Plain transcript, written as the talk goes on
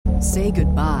Say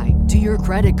goodbye to your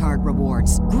credit card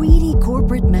rewards. Greedy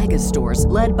corporate mega stores,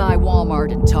 led by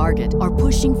Walmart and Target, are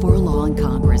pushing for a law in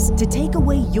Congress to take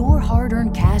away your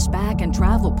hard-earned cash back and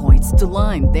travel points to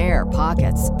line their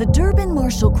pockets. The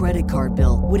Durbin-Marshall credit card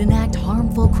bill would enact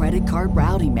harmful credit card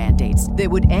routing mandates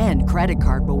that would end credit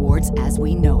card rewards as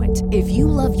we know it. If you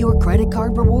love your credit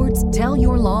card rewards, tell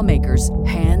your lawmakers,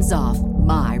 hands off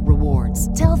my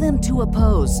rewards. Tell them to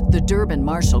oppose the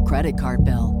Durbin-Marshall credit card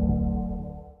bill.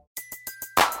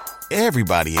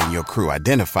 Everybody in your crew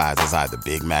identifies as either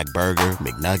Big Mac Burger,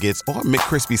 McNuggets, or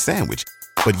McCrispy Sandwich.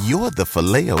 But you're the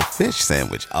Filet-O-Fish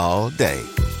Sandwich all day.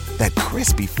 That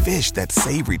crispy fish, that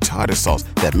savory tartar sauce,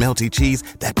 that melty cheese,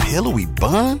 that pillowy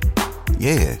bun.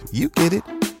 Yeah, you get it.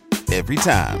 Every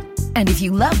time. And if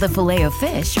you love the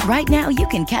Filet-O-Fish, right now you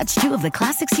can catch two of the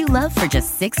classics you love for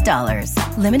just $6.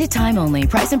 Limited time only.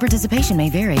 Price and participation may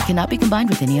vary. Cannot be combined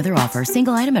with any other offer.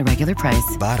 Single item at regular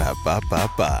price.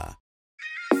 Ba-da-ba-ba-ba.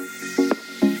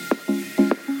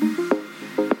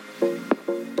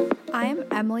 I'm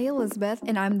Emily Elizabeth,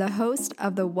 and I'm the host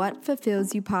of the What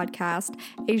Fulfills You podcast,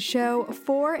 a show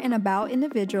for and about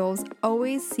individuals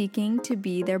always seeking to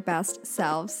be their best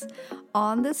selves.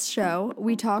 On this show,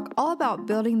 we talk all about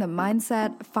building the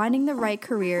mindset, finding the right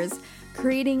careers,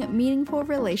 creating meaningful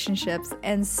relationships,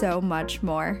 and so much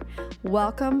more.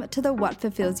 Welcome to the What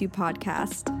Fulfills You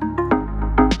podcast.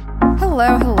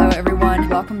 Hello, everyone.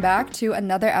 Welcome back to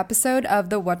another episode of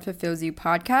the What Fulfills You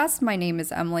podcast. My name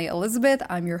is Emily Elizabeth.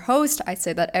 I'm your host. I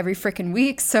say that every freaking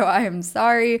week, so I am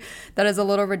sorry. That is a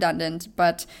little redundant,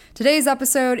 but today's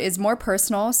episode is more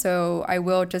personal, so I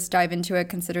will just dive into it.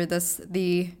 Consider this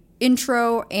the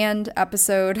intro and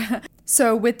episode.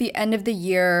 So with the end of the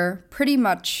year pretty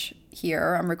much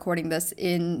here, I'm recording this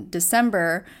in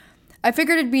December, I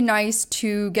figured it'd be nice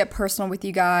to get personal with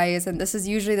you guys, and this is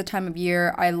usually the time of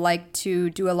year I like to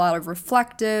do a lot of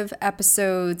reflective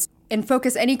episodes and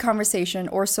focus any conversation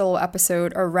or solo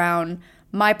episode around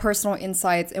my personal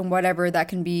insights and whatever that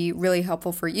can be really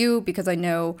helpful for you, because I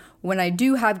know when I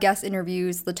do have guest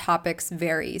interviews, the topics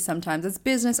vary. Sometimes it's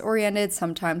business oriented,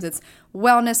 sometimes it's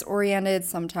wellness oriented,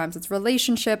 sometimes it's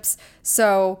relationships.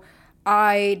 So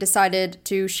I decided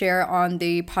to share on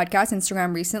the podcast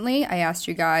Instagram recently. I asked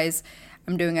you guys,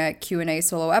 I'm doing a Q&A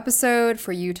solo episode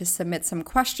for you to submit some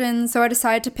questions. So I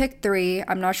decided to pick 3.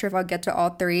 I'm not sure if I'll get to all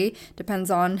 3.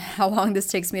 Depends on how long this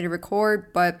takes me to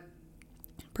record, but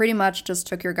pretty much just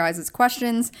took your guys'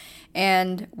 questions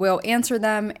and will answer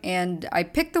them. And I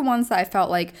picked the ones that I felt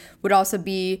like would also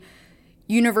be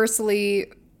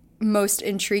universally most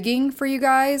intriguing for you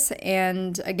guys,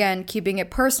 and again, keeping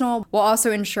it personal while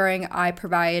also ensuring I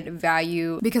provide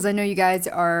value, because I know you guys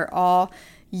are all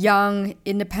young,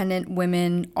 independent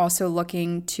women also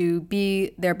looking to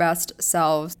be their best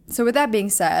selves. So with that being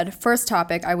said, first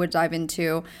topic I would dive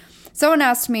into. Someone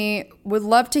asked me, would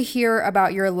love to hear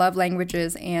about your love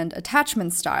languages and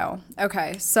attachment style.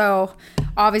 Okay, so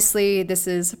obviously this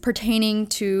is pertaining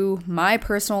to my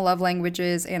personal love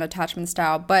languages and attachment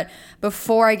style, but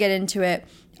before I get into it,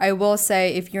 I will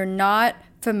say if you're not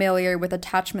familiar with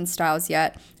attachment styles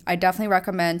yet, I definitely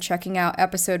recommend checking out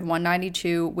episode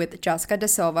 192 with Jessica Da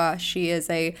Silva. She is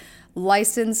a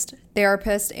licensed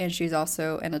therapist and she's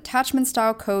also an attachment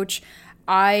style coach.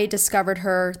 I discovered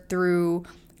her through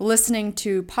listening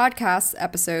to podcast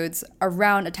episodes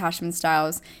around attachment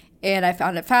styles, and I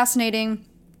found it fascinating.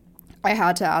 I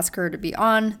had to ask her to be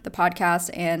on the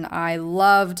podcast, and I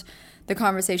loved the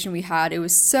conversation we had. It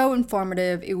was so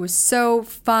informative. It was so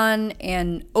fun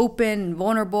and open and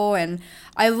vulnerable, and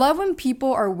I love when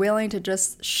people are willing to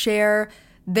just share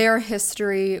their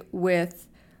history with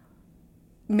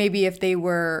maybe if they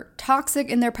were toxic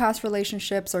in their past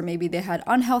relationships, or maybe they had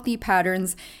unhealthy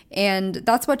patterns. And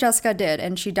that's what Jessica did.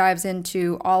 And she dives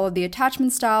into all of the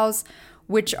attachment styles,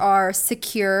 which are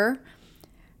secure,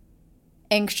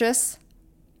 anxious,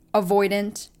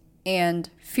 avoidant, and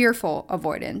fearful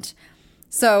avoidant.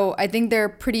 So I think they're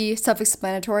pretty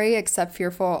self-explanatory, except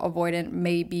fearful avoidant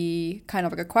may be kind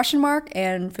of like a question mark.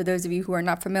 And for those of you who are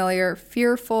not familiar,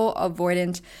 fearful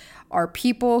avoidant are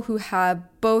people who have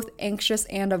both anxious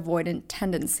and avoidant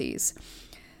tendencies.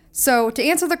 So to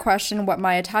answer the question, what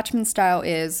my attachment style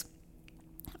is,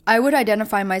 I would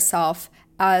identify myself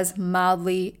as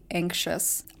mildly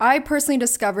anxious. I personally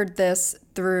discovered this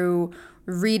through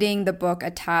reading the book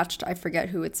Attached. I forget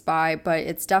who it's by, but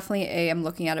it's definitely I'm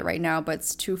looking at it right now, but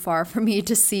it's too far for me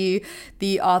to see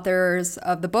the authors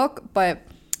of the book. But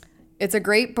it's a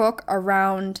great book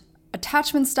around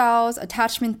attachment styles,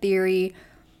 attachment theory,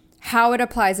 how it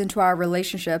applies into our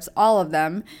relationships, all of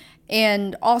them,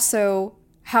 and also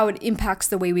how it impacts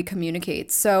the way we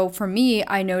communicate. So for me,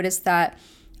 I noticed that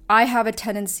I have a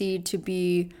tendency to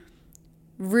be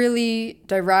really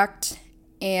direct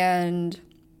and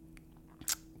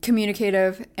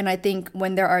communicative. And I think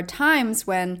when there are times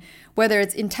when, whether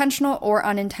it's intentional or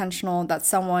unintentional, that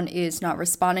someone is not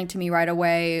responding to me right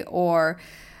away, or,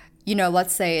 you know,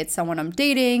 let's say it's someone I'm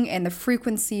dating and the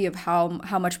frequency of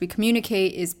how much we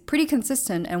communicate is pretty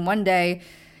consistent, and one day,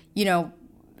 you know,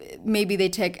 maybe they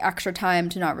take extra time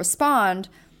to not respond,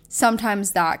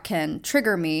 sometimes that can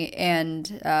trigger me.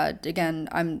 And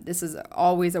again, this is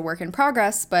always a work in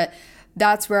progress, but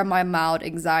that's where my mild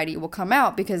anxiety will come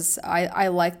out, because I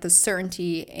like the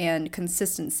certainty and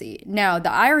consistency. Now, the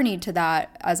irony to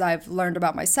that, as I've learned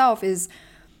about myself, is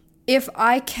if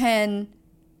I can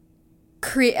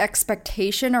create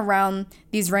expectation around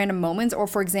these random moments, or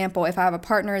for example, if I have a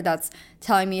partner that's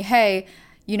telling me, hey,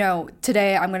 you know,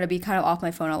 today I'm going to be kind of off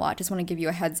my phone a lot, just want to give you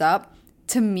a heads up.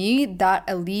 To me, that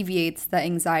alleviates the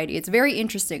anxiety. It's very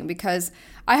interesting because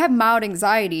I have mild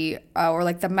anxiety, or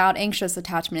like the mild anxious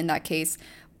attachment in that case,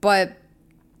 but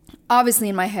obviously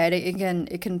in my head,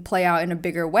 it can play out in a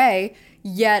bigger way,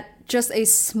 yet just a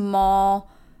small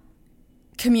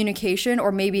communication,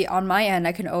 or maybe on my end,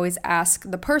 I can always ask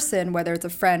the person, whether it's a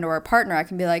friend or a partner, I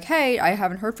can be like, hey, I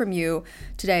haven't heard from you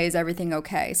today. Is everything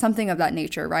okay? Something of that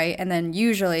nature, right? And then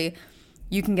usually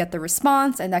you can get the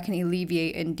response, and that can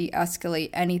alleviate and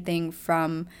de-escalate anything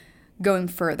from going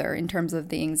further in terms of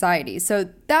the anxiety. So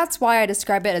that's why I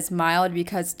describe it as mild,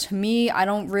 because to me, I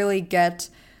don't really get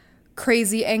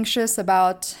crazy anxious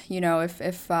about, you know,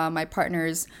 if my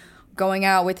partner's going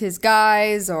out with his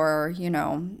guys or, you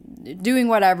know, doing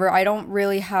whatever. I don't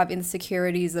really have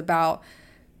insecurities about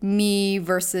me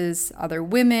versus other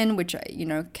women, which, you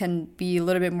know, can be a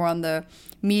little bit more on the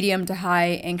medium to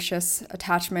high anxious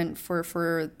attachment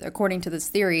for according to this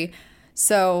theory.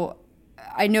 So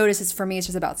I notice it's, for me, it's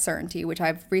just about certainty, which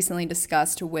I've recently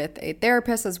discussed with a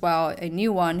therapist as well, a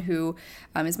new one who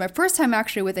is my first time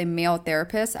actually with a male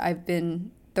therapist. I've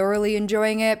been thoroughly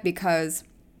enjoying it because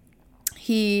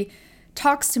he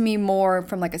talks to me more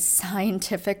from like a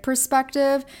scientific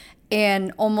perspective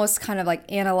and almost kind of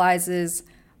like analyzes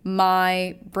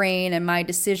my brain and my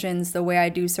decisions, the way I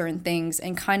do certain things,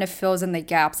 and kind of fills in the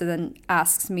gaps and then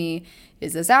asks me,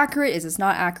 is this accurate? Is this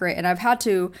not accurate? And I've had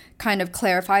to kind of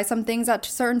clarify some things at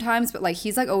certain times, but like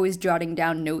he's like always jotting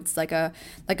down notes like a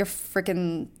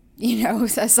freaking, you know,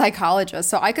 a psychologist.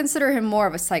 So I consider him more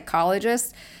of a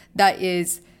psychologist that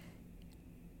is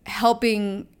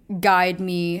helping guide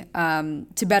me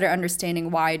to better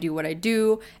understanding why I do what I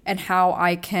do and how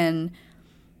I can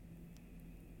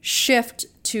shift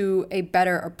to a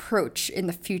better approach in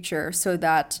the future so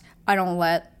that I don't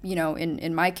let, you know,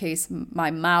 in my case,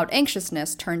 my mild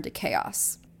anxiousness turn to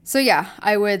chaos. So yeah,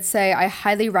 I would say I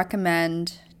highly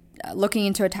recommend looking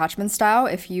into attachment style.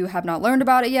 If you have not learned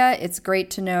about it yet, it's great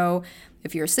to know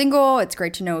if you're single. It's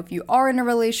great to know if you are in a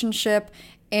relationship.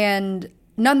 And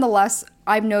nonetheless,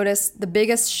 I've noticed the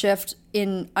biggest shift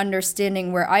in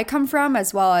understanding where I come from,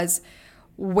 as well as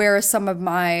where some of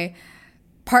my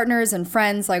partners and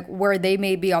friends, like where they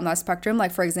may be on that spectrum.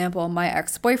 Like, for example, my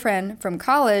ex-boyfriend from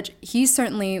college, he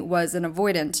certainly was an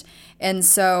avoidant. And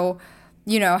so,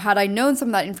 you know, had I known some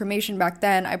of that information back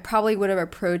then, I probably would have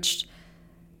approached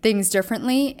things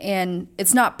differently. And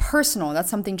it's not personal.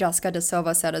 That's something Jessica Da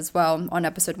Silva said as well on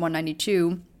episode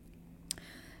 192.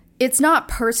 It's not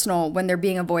personal when they're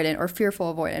being avoidant or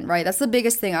fearful avoidant, right? That's the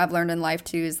biggest thing I've learned in life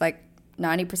too, is like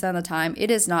 90% of the time,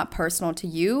 it is not personal to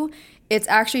you. It's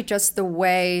actually just the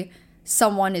way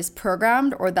someone is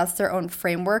programmed, or that's their own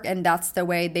framework, and that's the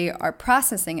way they are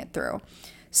processing it through.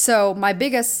 So my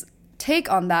biggest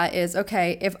take on that is,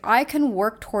 okay, if I can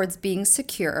work towards being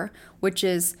secure, which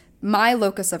is my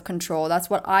locus of control, that's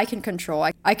what I can control.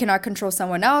 I cannot control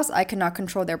someone else. I cannot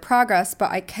control their progress,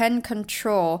 but I can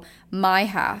control my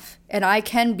half, and I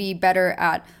can be better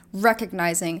at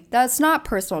recognizing that's not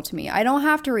personal to me. I don't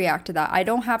have to react to that. I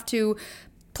don't have to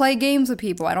play games with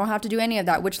people. I don't have to do any of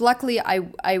that, which luckily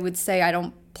I would say I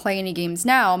don't play any games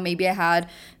now. Maybe I had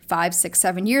 5, 6,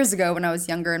 7 years ago when I was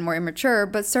younger and more immature,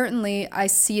 but certainly I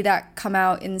see that come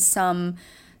out in some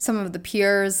of the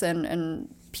peers and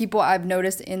people I've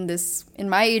noticed in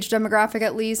my age demographic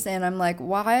at least, and I'm like,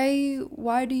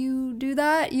 why do you do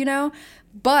that, you know?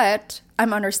 But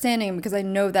I'm understanding because I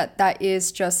know that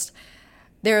is just,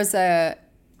 there's a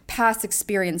past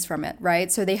experience from it,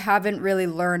 right? So they haven't really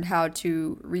learned how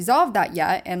to resolve that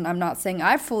yet, and I'm not saying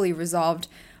I've fully resolved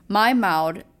my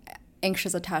mild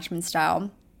anxious attachment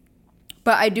style,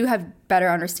 but I do have better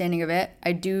understanding of it.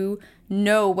 I do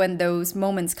know when those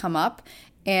moments come up,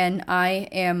 And I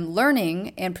am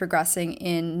learning and progressing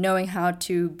in knowing how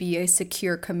to be a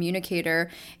secure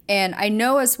communicator. And I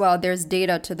know as well, there's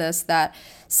data to this that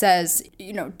says,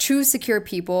 true secure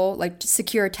people, like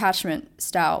secure attachment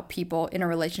style people in a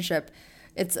relationship,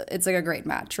 it's like a great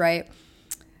match, right?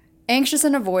 Anxious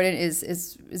and avoidant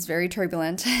is very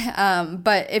turbulent.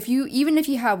 But even if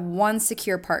you have one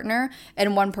secure partner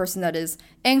and one person that is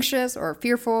anxious or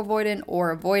fearful avoidant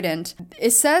or avoidant,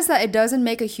 it says that it doesn't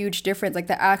make a huge difference. Like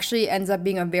that actually ends up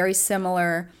being a very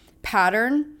similar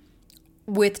pattern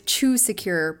with two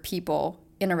secure people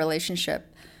in a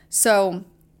relationship. So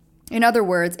in other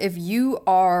words, if you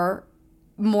are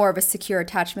more of a secure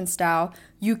attachment style,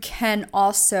 you can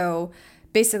also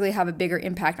basically have a bigger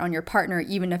impact on your partner,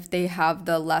 even if they have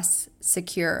the less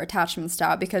secure attachment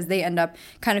style, because they end up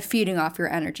kind of feeding off your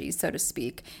energy, so to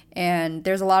speak. And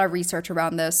there's a lot of research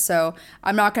around this, so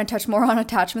I'm not going to touch more on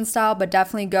attachment style, but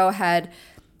definitely go ahead,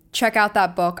 check out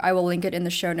that book. I will link it in the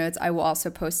show notes. I will also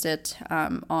post it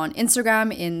on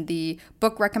Instagram in the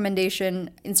book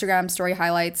recommendation, Instagram story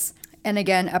highlights. And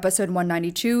again, episode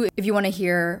 192, if you want to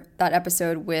hear that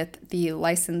episode with the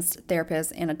licensed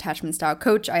therapist and attachment style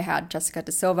coach, I had Jessica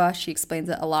Da Silva. She explains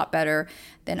it a lot better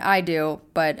than I do.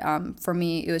 But for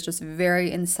me, it was just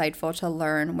very insightful to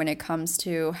learn when it comes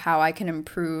to how I can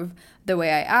improve the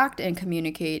way I act and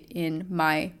communicate in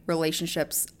my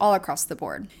relationships all across the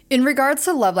board. In regards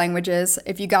to love languages,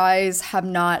 if you guys have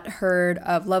not heard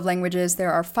of love languages,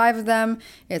 there are 5 of them.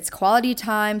 It's quality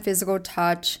time, physical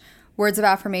touch, words of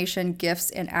affirmation, gifts,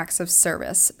 and acts of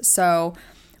service. So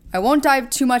I won't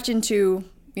dive too much into,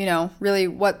 really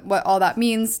what all that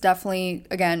means. Definitely,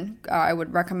 again, I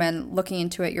would recommend looking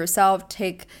into it yourself.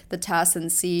 Take the test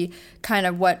and see kind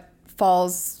of what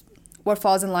falls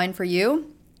in line for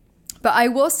you. But I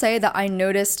will say that I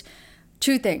noticed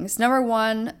 2 things. Number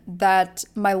 1, that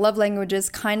my love languages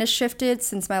kind of shifted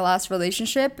since my last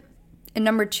relationship. And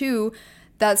number 2,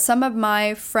 that some of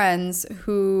my friends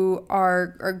who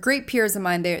are great peers of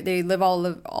mine, they live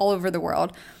all over the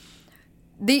world,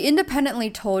 they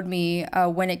independently told me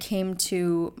when it came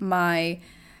to my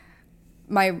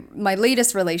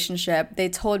latest relationship, they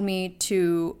told me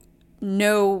to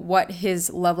know what his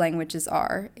love languages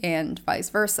are and vice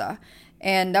versa.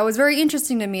 And that was very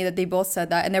interesting to me that they both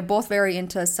said that. And they're both very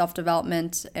into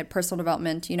self-development and personal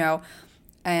development,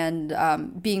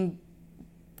 and being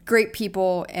great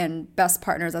people and best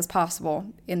partners as possible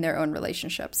in their own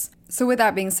relationships. So with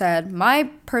that being said, my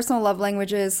personal love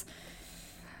language is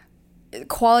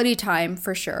quality time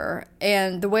for sure.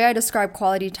 And the way I describe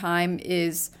quality time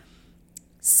is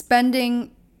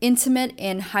spending intimate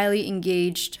and highly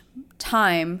engaged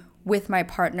time with my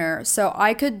partner. So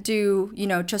I could do,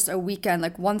 just a weekend,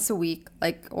 like once a week,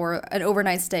 or an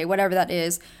overnight stay, whatever that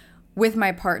is, with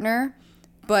my partner,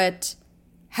 but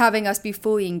having us be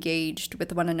fully engaged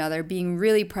with one another, being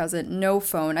really present, no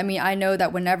phone. I mean, I know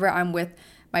that whenever I'm with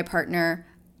my partner,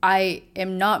 I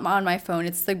am not on my phone.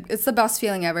 It's the best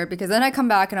feeling ever, because then I come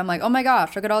back and I'm like, oh my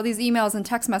gosh, look at all these emails and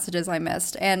text messages I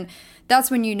missed. And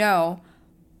that's when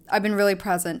I've been really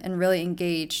present and really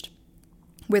engaged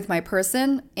with my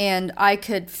person, and I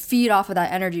could feed off of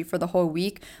that energy for the whole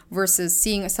week versus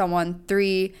seeing someone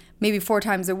 3, maybe 4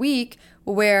 times a week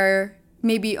where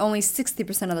maybe only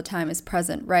 60% of the time is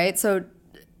present, right? So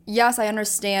yes, I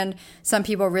understand some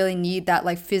people really need that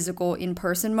physical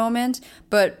in-person moment,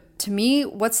 but to me,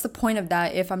 what's the point of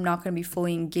that if I'm not going to be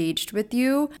fully engaged with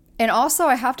you? And also,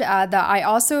 I have to add that I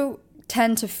also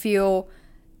tend to feel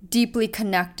deeply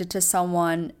connected to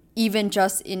someone, even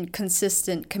just in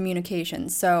consistent communication.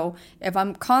 So if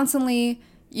I'm constantly,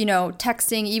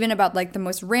 texting even about the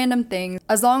most random things,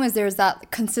 as long as there's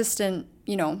that consistent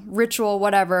ritual,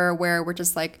 whatever, where we're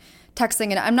just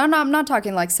texting, and I'm not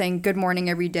talking saying good morning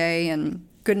every day and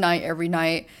good night every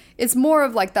night. It's more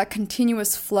of that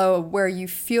continuous flow where you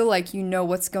feel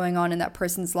what's going on in that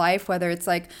person's life, whether it's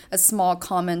a small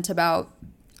comment about,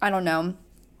 I don't know,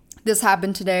 this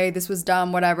happened today, this was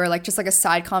dumb, whatever, just a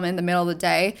side comment in the middle of the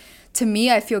day. To me,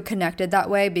 I feel connected that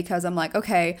way because I'm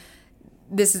okay,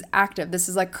 this is active. This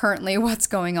is currently what's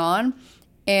going on.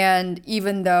 And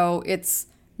even though it's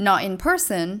not in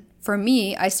person, for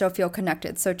me, I still feel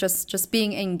connected. So just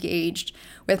being engaged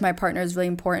with my partner is really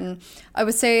important. I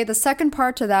would say the second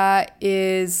part to that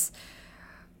is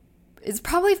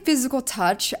probably physical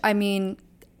touch. I mean,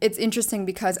 it's interesting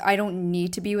because I don't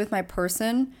need to be with my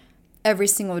person every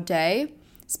single day,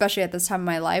 especially at this time of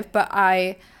my life. But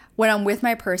when I'm with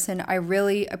my person, I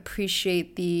really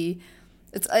appreciate the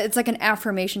it's like an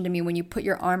affirmation to me when you put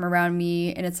your arm around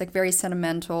me, and it's like very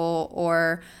sentimental,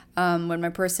 or when my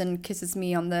person kisses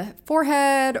me on the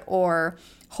forehead or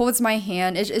holds my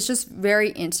hand. It's just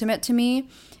very intimate to me.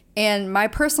 And my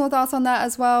personal thoughts on that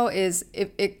as well is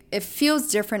it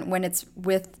feels different when it's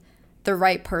with the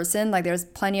right person. Like there's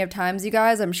plenty of times, you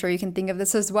guys, I'm sure you can think of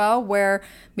this as well, where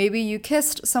maybe you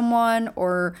kissed someone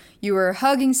or you were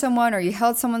hugging someone or you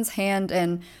held someone's hand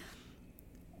and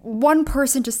one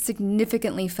person just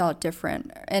significantly felt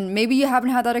different. And maybe you haven't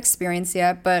had that experience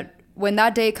yet, but when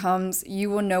that day comes, you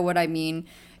will know what I mean.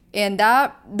 And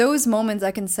those moments,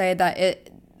 I can say that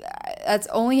that's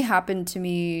only happened to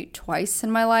me twice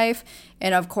in my life.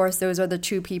 And of course, those are the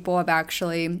two people I've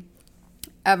actually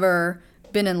ever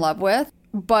been in love with.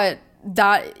 But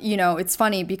that, it's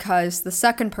funny because the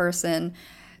second person,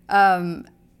 when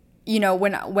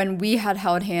we had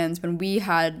held hands, when we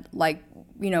had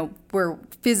we're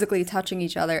physically touching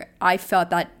each other, I felt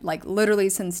that like literally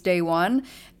since day one.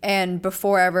 And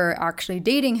before ever actually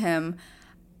dating him,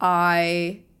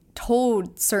 I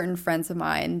told certain friends of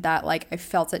mine that like I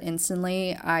felt it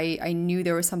instantly. I knew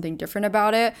there was something different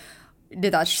about it.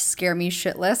 Did that scare me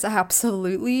shitless?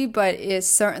 Absolutely. But it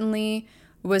certainly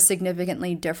was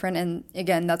significantly different. And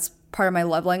again, that's part of my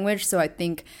love language. So I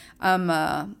think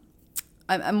I'm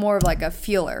more of like a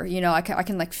feeler, I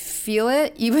can like feel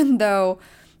it, even though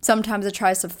sometimes it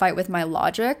tries to fight with my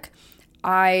logic.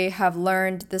 I have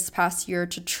learned this past year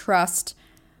to trust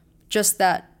just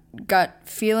that gut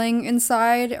feeling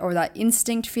inside, or that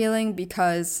instinct feeling,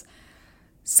 because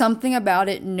something about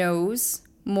it knows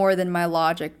more than my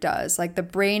logic does. Like the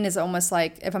brain is almost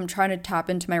like, if I'm trying to tap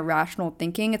into my rational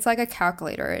thinking, it's like a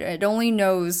calculator. It only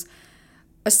knows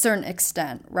a certain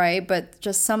extent, right? But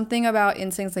just something about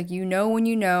instincts, like when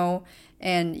you know,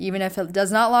 and even if it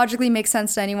does not logically make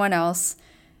sense to anyone else,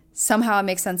 somehow it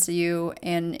makes sense to you,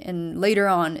 and later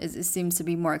on it seems to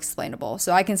be more explainable.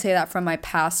 So I can say that from my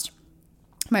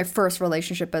first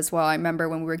relationship as well. I remember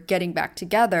when we were getting back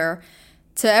together,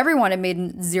 to everyone it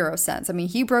made zero sense. I mean,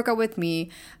 he broke up with me.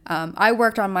 I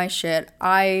worked on my shit.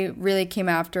 I really came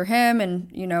after him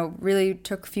and, really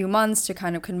took a few months to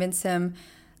kind of convince him,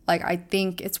 like, I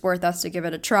think it's worth us to give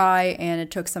it a try. And it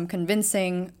took some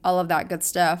convincing, all of that good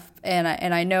stuff. And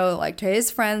I know, like, to his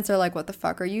friends, they're like, what the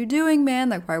fuck are you doing, man?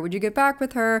 Like, why would you get back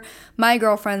with her? My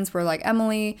girlfriends were like,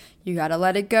 Emily, you gotta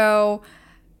let it go.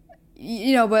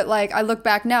 But like, I look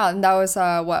back now, and that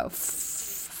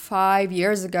was, 5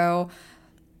 years ago.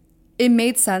 It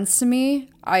made sense to me.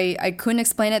 I couldn't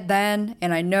explain it then,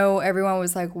 and I know everyone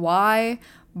was like, why?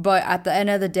 But at the end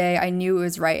of the day, I knew it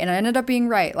was right, and I ended up being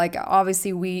right. Like,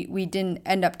 obviously, we didn't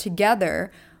end up together,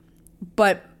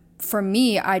 but for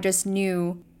me, I just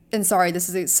knew, and sorry, this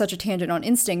is such a tangent on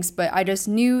instincts, but I just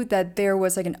knew that there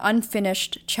was like an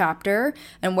unfinished chapter,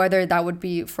 and whether that would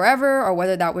be forever or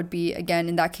whether that would be, again,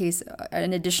 in that case,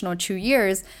 an additional 2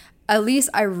 years, at least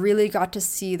I really got to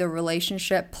see the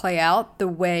relationship play out the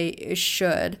way it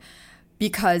should,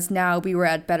 because now we were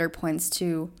at better points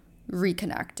to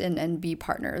reconnect and be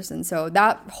partners. And so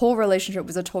that whole relationship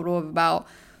was a total of about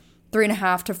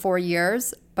 3.5 to 4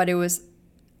 years, but it was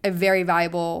a very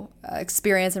valuable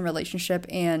experience and relationship.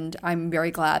 And I'm very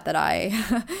glad that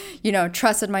I,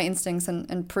 trusted my instincts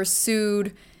and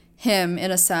pursued him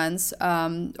in a sense,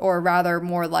 or rather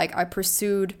more like I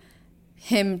pursued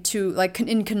him to, like,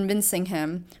 in convincing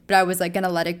him, but I was like gonna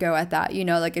let it go at that.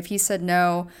 Like if he said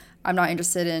no, I'm not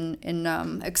interested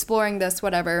in exploring this,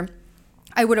 whatever,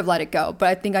 I would have let it go. But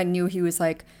I think I knew he was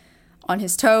like on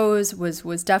his toes,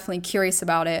 was definitely curious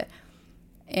about it.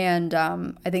 And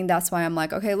I think that's why I'm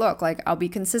like, okay, look, like I'll be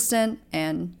consistent,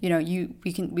 and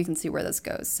we can see where this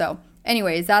goes. So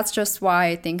anyways, that's just why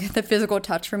I think the physical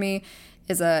touch for me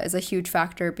is a huge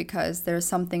factor, because there's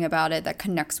something about it that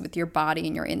connects with your body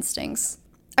and your instincts.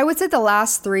 I would say the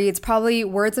last three, it's probably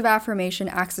words of affirmation,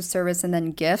 acts of service, and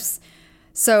then gifts.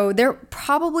 So they're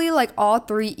probably like all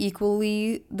three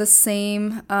equally the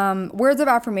same. Words of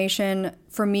affirmation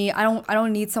for me, I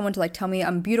don't need someone to like tell me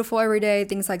I'm beautiful every day,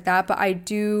 things like that. But I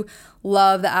do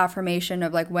love the affirmation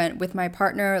of like when with my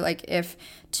partner, like if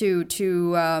to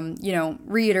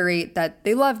reiterate that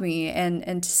they love me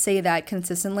and to say that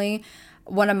consistently.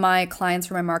 One of my clients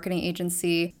from my marketing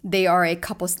agency, they are a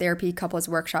couples therapy, couples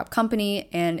workshop company,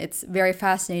 and it's very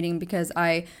fascinating because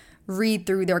I read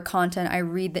through their content, I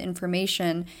read the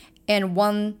information, and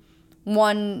one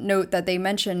note that they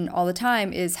mention all the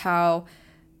time is how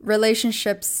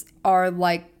relationships are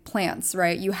like plants,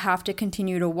 right? You have to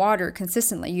continue to water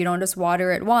consistently. You don't just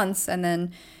water it once and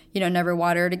then, never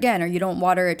water it again, or you don't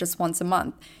water it just once a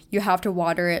month. You have to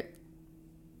water it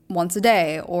once a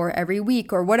day or every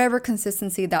week or whatever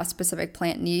consistency that specific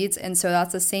plant needs. And so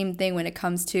that's the same thing when it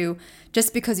comes to,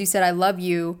 just because you said I love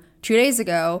you 2 days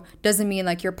ago doesn't mean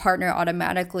like your partner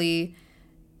automatically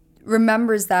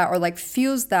remembers that or like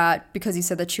feels that because you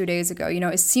said that 2 days ago.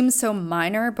 It seems so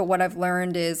minor, but what I've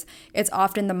learned is it's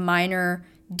often the minor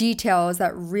details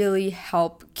that really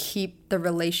help keep the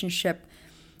relationship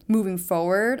moving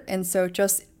forward. And so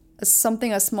just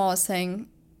something as small as saying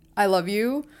I love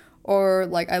you, or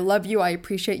like I love you, I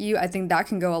appreciate you, I think that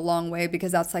can go a long way,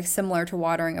 because that's like similar to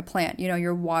watering a plant.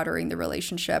 You're watering the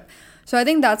relationship. So I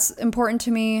think that's important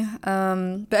to me.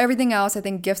 But everything else, I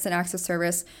think gifts and acts of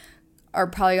service are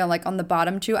probably on the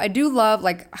bottom too. I do love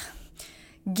like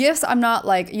gifts. I'm not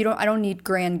like, I don't need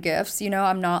grand gifts,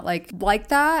 I'm not like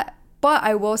that. But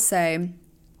I will say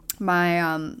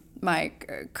my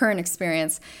current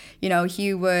experience,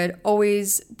 he would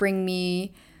always bring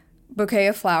me bouquet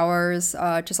of flowers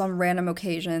just on random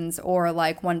occasions. Or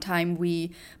like one time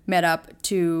we met up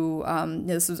to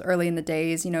this was early in the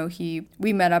days,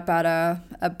 we met up at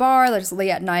a bar just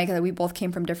late at night because we both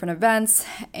came from different events,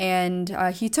 and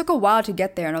he took a while to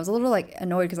get there, and I was a little like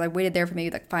annoyed because I waited there for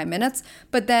maybe like 5 minutes.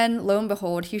 But then lo and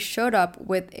behold, he showed up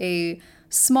with a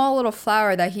small little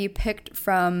flower that he picked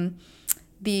from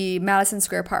the Madison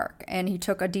Square Park, and he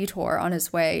took a detour on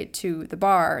his way to the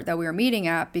bar that we were meeting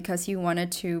at because he wanted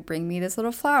to bring me this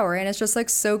little flower. And it's just like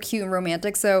so cute and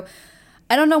romantic. So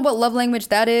I don't know what love language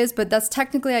that is, but that's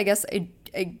technically, I guess, I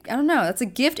don't know, that's a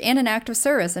gift and an act of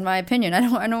service in my opinion.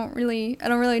 I don't really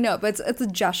know, but it's a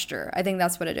gesture. I think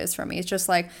that's what it is for me. It's just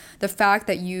like the fact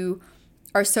that you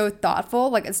are so thoughtful.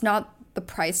 Like, it's not the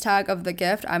price tag of the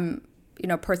gift.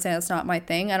 Personally, that's not my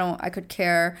thing. I could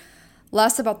care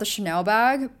less about the Chanel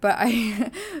bag, but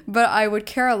I would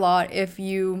care a lot if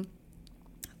you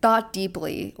thought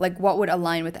deeply, like what would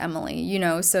align with Emily,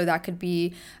 so that could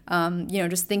be,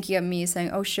 just thinking of me saying,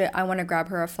 oh shit, I want to grab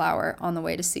her a flower on the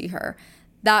way to see her.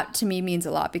 That to me means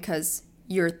a lot because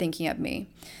you're thinking of me.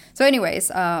 So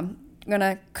anyways, I'm going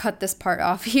to cut this part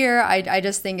off here. I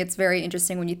just think it's very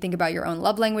interesting when you think about your own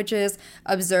love languages,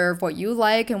 observe what you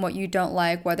like and what you don't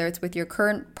like, whether it's with your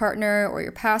current partner or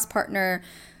your past partner,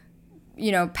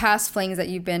 past flings that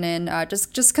you've been in.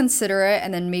 Just consider it,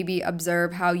 and then maybe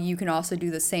observe how you can also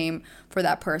do the same for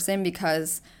that person,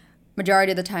 because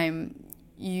majority of the time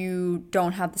you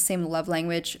don't have the same love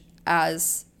language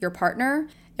as your partner.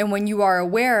 And when you are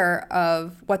aware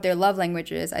of what their love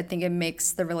language is, I think it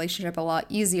makes the relationship a lot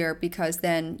easier, because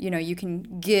then, you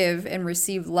can give and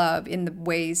receive love in the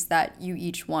ways that you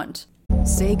each want.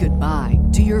 Say goodbye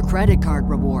to your credit card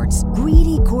rewards.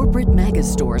 Greedy corporate mega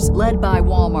stores, led by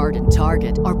Walmart and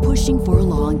Target, are pushing for a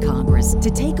law in Congress to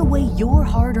take away your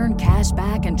hard-earned cash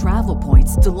back and travel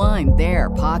points to line their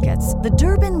pockets. The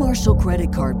Durbin-Marshall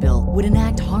credit card bill would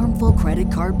enact harmful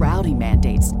credit card routing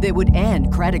mandates that would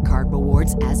end credit card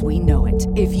rewards as we know it.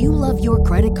 If you love your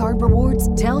credit card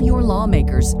rewards, tell your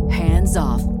lawmakers, hands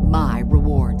off my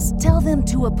rewards. Tell them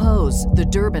to oppose the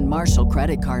Durbin-Marshall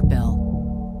credit card bill.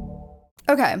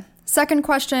 Okay, second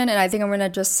question, and I think I'm going to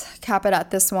just cap it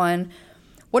at this one.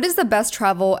 What is the best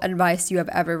travel advice you have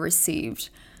ever received?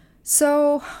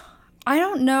 So, I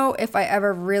don't know if I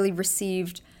ever really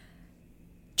received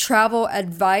travel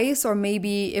advice, or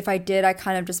maybe if I did, I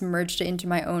kind of just merged it into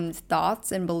my own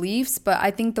thoughts and beliefs. But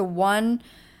I think the one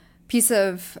piece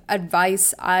of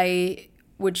advice I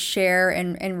would share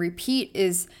and repeat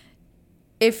is,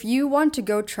 if you want to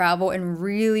go travel and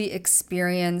really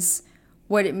experience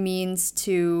what it means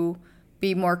to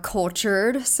be more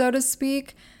cultured, so to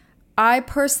speak, I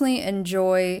personally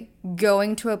enjoy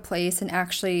going to a place and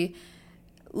actually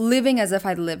living as if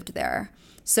I lived there.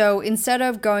 So instead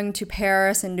of going to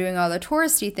Paris and doing all the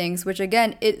touristy things, which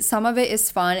again, some of it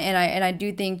is fun, and I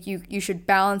do think you should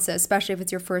balance it, especially if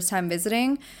it's your first time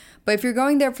visiting. But if you're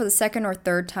going there for the second or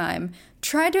third time,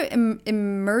 try to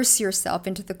immerse yourself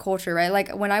into the culture, right?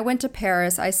 Like when I went to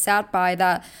Paris, I sat by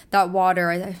that water.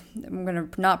 I'm going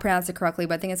to not pronounce it correctly,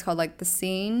 but I think it's called like the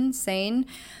Seine, Seine,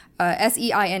 I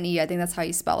think that's how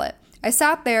you spell it. I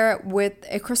sat there with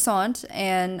a croissant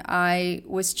and I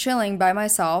was chilling by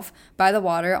myself by the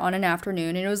water on an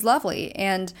afternoon, and it was lovely.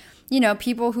 And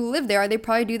people who live there, they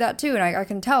probably do that too. And I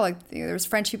can tell, like, there's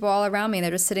French people all around me.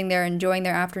 They're just sitting there enjoying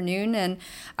their afternoon. And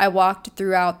I walked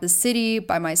throughout the city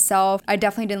by myself. I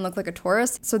definitely didn't look like a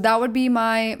tourist. So that would be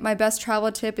my best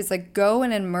travel tip, is like go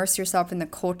and immerse yourself in the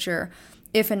culture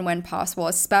if and when possible,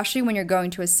 especially when you're going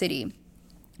to a city.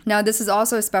 Now, this is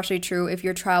also especially true if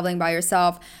you're traveling by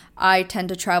yourself. I tend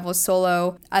to travel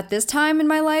solo at this time in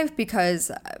my life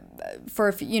because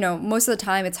for, most of the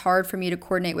time it's hard for me to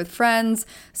coordinate with friends.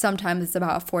 Sometimes it's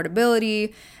about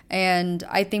affordability. And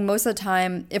I think most of the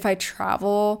time, if I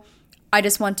travel, I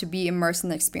just want to be immersed in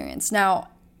the experience. Now,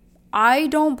 I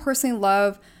don't personally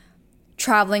love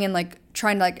traveling and like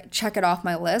trying to like check it off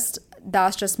my list.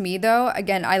 That's just me though.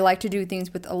 Again, I like to do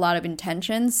things with a lot of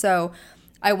intention. So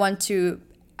I want to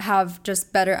have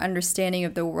just better understanding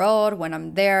of the world when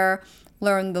I'm there,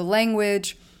 learn the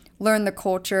language, learn the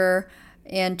culture,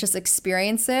 and just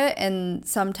experience it. And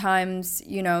sometimes,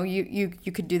 you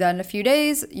could do that in a few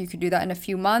days, you could do that in a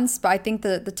few months, but I think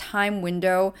the time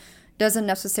window doesn't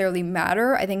necessarily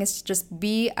matter. I think it's just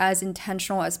be as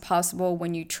intentional as possible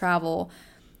when you travel,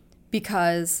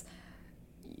 because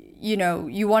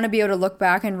you want to be able to look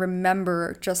back and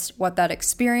remember just what that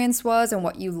experience was and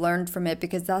what you learned from it,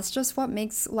 because that's just what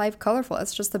makes life colorful.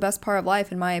 It's just the best part of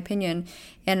life, in my opinion.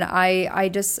 And I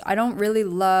don't really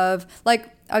love, like,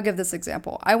 I'll give this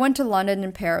example. I went to London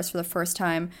and Paris for the first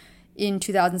time in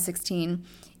 2016,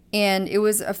 and it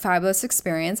was a fabulous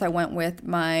experience. I went with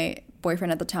my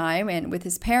boyfriend at the time and with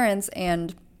his parents,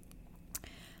 and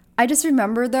I just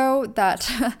remember though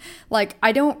that like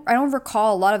I don't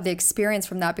recall a lot of the experience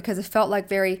from that, because it felt like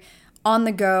very on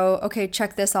the go. Okay,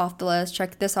 check this off the list,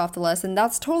 check this off the list, and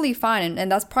that's totally fine.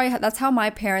 And that's how my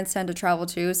parents tend to travel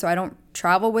too. So I don't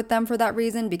travel with them for that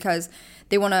reason, because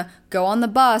they want to go on the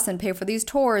bus and pay for these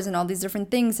tours and all these different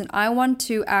things. And I want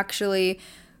to actually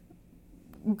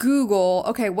Google,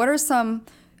 okay, what are some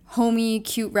homey,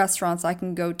 cute restaurants I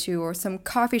can go to, or some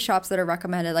coffee shops that are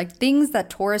recommended, like things that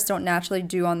tourists don't naturally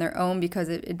do on their own, because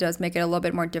it does make it a little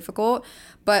bit more difficult.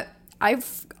 But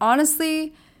I've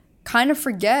honestly kind of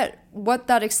forget what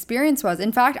that experience was.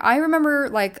 In fact, I remember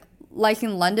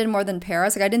liking London more than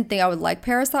Paris. Like I didn't think I would like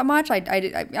Paris that much. I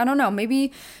don't know,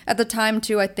 maybe at the time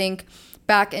too, I think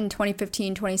back in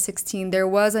 2015, 2016, there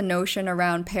was a notion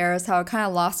around Paris, how it kind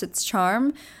of lost its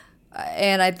charm.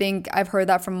 And I think I've heard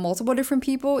that from multiple different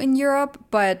people in Europe.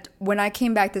 But when I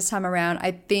came back this time around,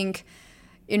 I think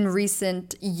in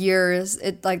recent years,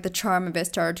 the charm of it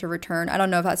started to return. I don't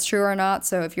know if that's true or not.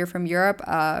 So if you're from Europe,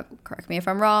 correct me if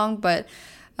I'm wrong, but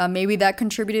maybe that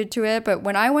contributed to it. But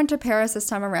when I went to Paris this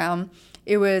time around,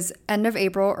 it was end of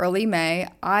April, early May.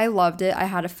 I loved it. I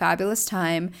had a fabulous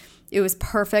time. It was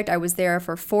perfect. I was there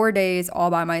for 4 days all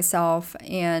by myself,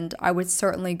 and I would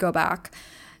certainly go back.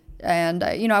 And,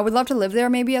 I would love to live there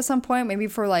maybe at some point, maybe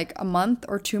for like a month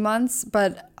or 2 months.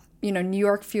 But, New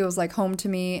York feels like home to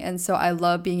me. And so I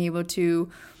love being able to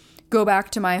go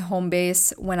back to my home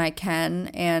base when I can.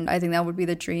 And I think that would be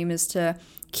the dream, is to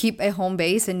keep a home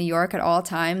base in New York at all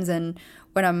times. And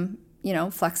when I'm,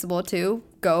 flexible to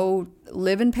go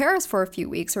live in Paris for a few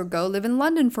weeks, or go live in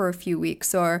London for a few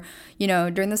weeks, or,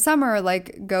 during the summer,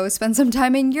 like go spend some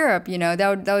time in Europe.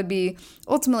 That would be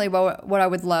ultimately what I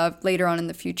would love later on in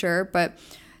the future. But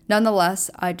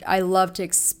nonetheless, I love to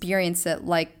experience it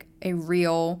like a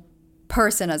real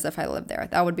person, as if I lived there.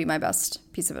 That would be my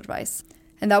best piece of advice.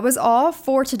 And that was all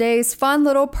for today's fun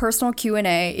little personal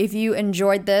Q&A. If you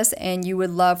enjoyed this and you would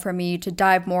love for me to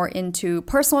dive more into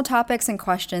personal topics and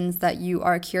questions that you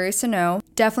are curious to know,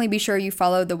 definitely be sure you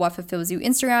follow the What Fulfills You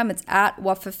Instagram. It's at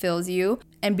What Fulfills You.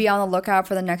 And be on the lookout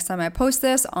for the next time I post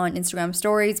this on Instagram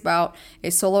stories about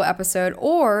a solo episode.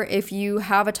 Or if you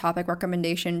have a topic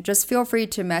recommendation, just feel free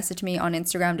to message me on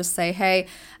Instagram. Just say, hey,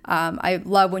 I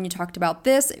love when you talked about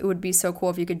this. It would be so cool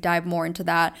if you could dive more into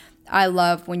that. I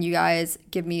love when you guys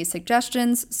give me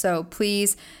suggestions, so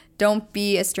please don't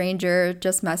be a stranger.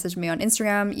 Just message me on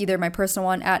Instagram, either my personal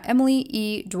one at Emily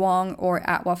E. Duong or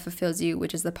at What Fulfills You,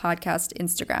 which is the podcast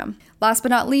Instagram. Last but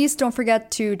not least, don't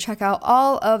forget to check out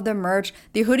all of the merch.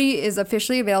 The hoodie is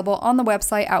officially available on the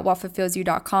website at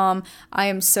whatfulfillsyou.com. I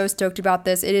am so stoked about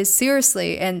this. It is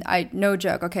seriously, and no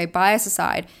joke, okay, bias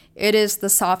aside, it is the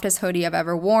softest hoodie I've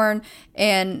ever worn.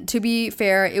 And to be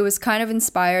fair, it was kind of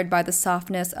inspired by the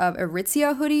softness of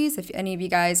Aritzia hoodies. If any of you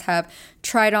guys have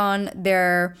tried on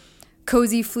their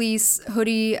cozy fleece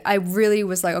hoodie, I really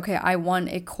was like, okay, I want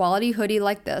a quality hoodie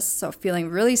like this, so feeling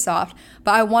really soft,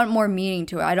 but I want more meaning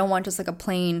to it. I don't want just like a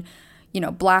plain,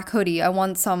 black hoodie. I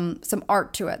want some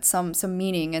art to it, some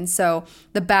meaning. And so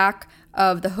the back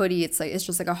of the hoodie, it's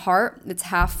just like a heart. It's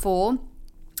half full,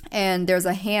 and there's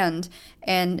a hand,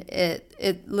 and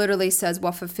it literally says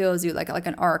what fulfills you, like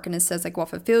an arc, and it says like what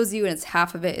fulfills you, and it's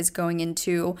half of it is going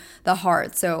into the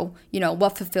heart. So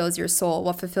what fulfills your soul,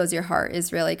 what fulfills your heart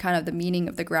is really kind of the meaning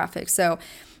of the graphic. So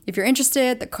if you're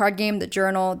interested, the card game, the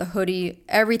journal, the hoodie,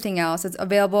 everything else, it's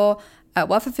available at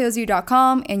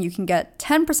whatfulfillsyou.com, and you can get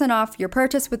 10% off your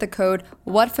purchase with the code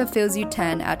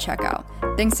whatfulfillsyou10 at checkout.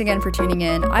 Thanks again for tuning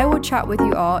in. I will chat with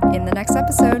you all in the next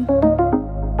episode.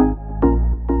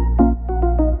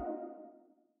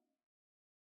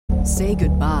 Say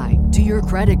goodbye to your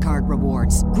credit card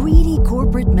rewards. Greedy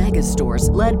corporate mega stores,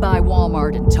 led by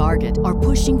Walmart and Target, are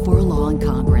pushing for a law in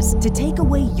Congress to take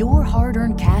away your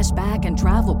hard-earned cash back and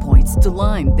travel points to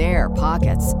line their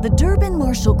pockets. The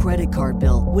Durbin-Marshall credit card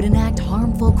bill would enact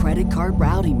harmful credit card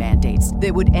routing mandates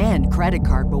that would end credit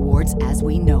card rewards as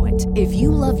we know it. If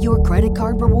you love your credit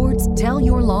card rewards, tell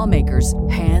your lawmakers,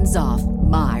 hands off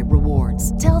my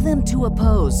rewards. Tell them to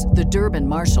oppose the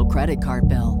Durbin-Marshall credit card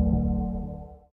bill.